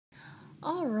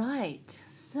All right,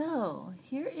 so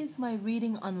here is my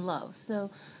reading on love. So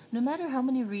no matter how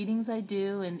many readings I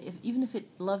do, and even if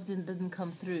love didn't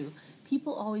come through,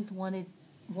 people always want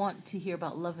to hear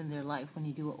about love in their life when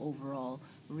you do an overall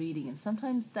reading. And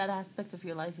sometimes that aspect of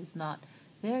your life is not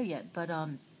there yet. But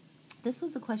this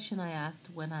was a question I asked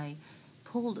when I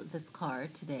pulled this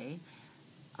card today.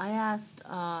 I asked,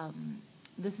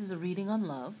 this is a reading on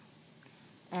love,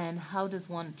 and how does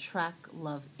one track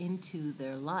love into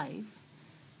their life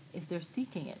if they're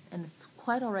seeking it? And it's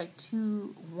quite all right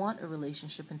to want a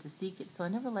relationship and to seek it. So I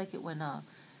never like it when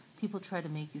people try to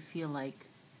make you feel like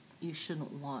you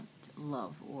shouldn't want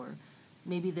love, or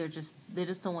maybe they just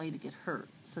don't want you to get hurt,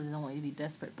 so they don't want you to be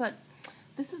desperate. But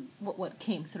this is what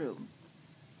came through.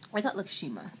 I got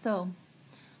Lakshmi. So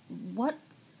what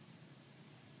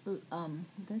did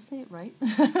I say it right?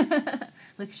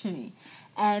 Lakshmi.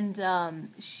 And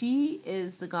she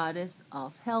is the goddess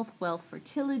of health, wealth,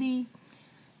 fertility.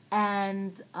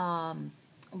 And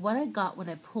what I got when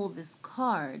I pulled this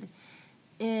card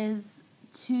is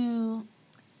to,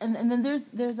 and then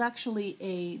there's actually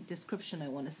a description I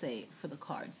want to say for the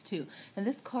cards too. And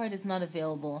this card is not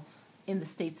available in the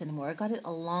States anymore. I got it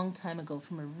a long time ago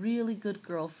from a really good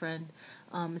girlfriend.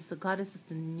 It's the Goddess of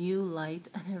the New Light,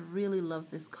 and I really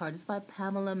love this card. It's by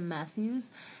Pamela Matthews,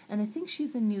 and I think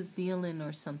she's in New Zealand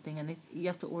or something, and you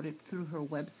have to order it through her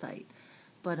website.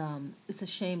 But it's a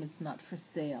shame it's not for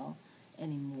sale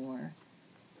anymore.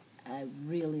 I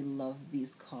really love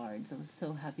these cards. I was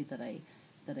so happy that I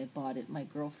bought it. My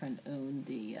girlfriend owned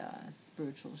a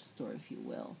spiritual store, if you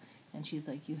will, and she's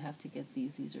like, "You have to get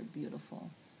these. These are beautiful."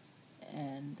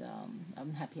 And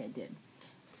I'm happy I did.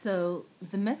 So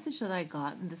the message that I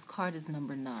got, and this card is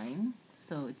number 9,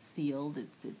 so it's sealed.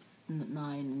 It's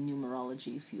 9 in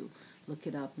numerology. If you look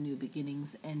it up, new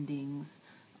beginnings, endings.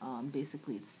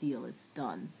 Basically, it's sealed. It's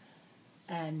done.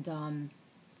 And I'm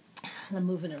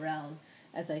moving around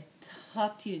as I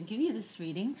talk to you and give you this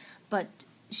reading. But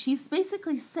she's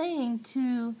basically saying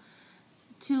to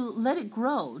let it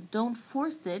grow. Don't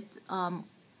force it.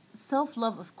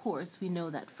 Self-love, of course, we know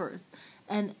that first,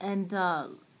 and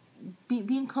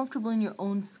being comfortable in your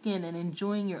own skin and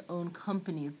enjoying your own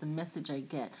company is the message I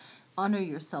get. Honor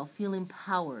yourself, feel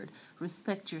empowered,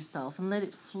 respect yourself, and let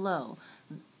it flow.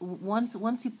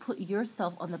 Once you put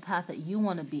yourself on the path that you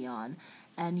want to be on,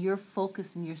 and you're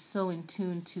focused and you're so in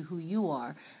tune to who you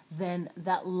are, then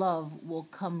that love will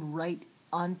come right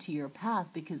onto your path,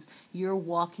 because you're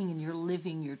walking and you're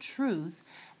living your truth,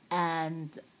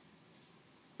 and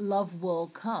love will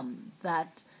come.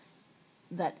 That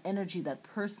energy, that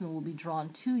person will be drawn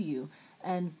to you.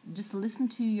 And just listen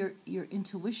to your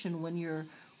intuition when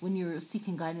you're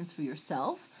seeking guidance for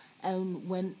yourself, and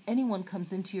when anyone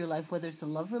comes into your life, whether it's a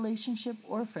love relationship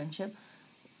or a friendship.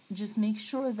 Just make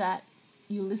sure that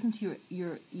you listen to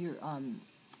your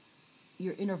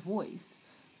inner voice,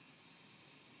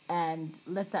 and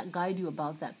let that guide you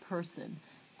about that person.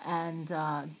 And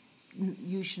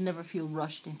you should never feel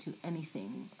rushed into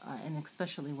anything, and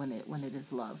especially when it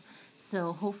is love.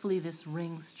 So hopefully this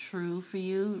rings true for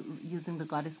you, using the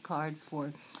goddess cards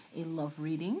for a love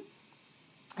reading.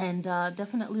 And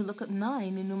definitely look up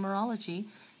 9 in numerology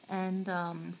and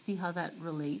see how that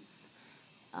relates.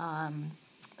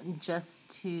 Just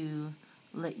to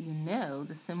let you know,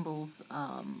 the symbols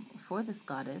for this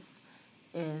goddess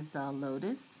is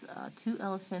Lotus, 2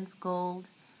 elephants, gold,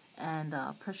 and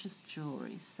precious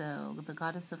jewelry. So the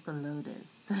goddess of the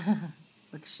lotus,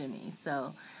 Lakshmi.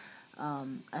 So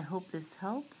I hope this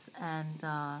helps, and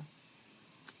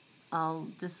I'll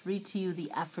just read to you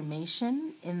the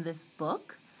affirmation in this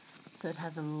book. So it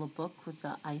has a little book with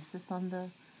the Isis on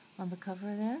the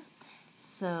cover there.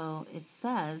 So it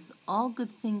says, "All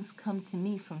good things come to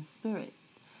me from spirit.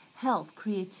 Health,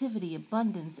 creativity,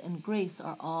 abundance, and grace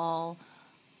are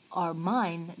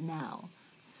mine now."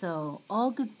 So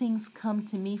all good things come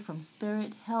to me from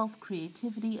spirit. Health,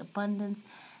 creativity, abundance,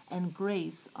 and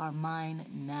grace are mine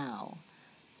now.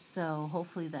 So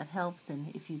hopefully that helps.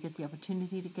 And if you get the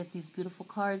opportunity to get these beautiful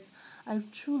cards, I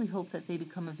truly hope that they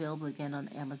become available again on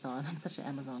Amazon. I'm such an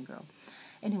Amazon girl.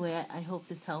 Anyway, I hope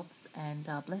this helps, and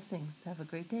blessings. Have a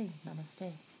great day.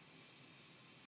 Namaste.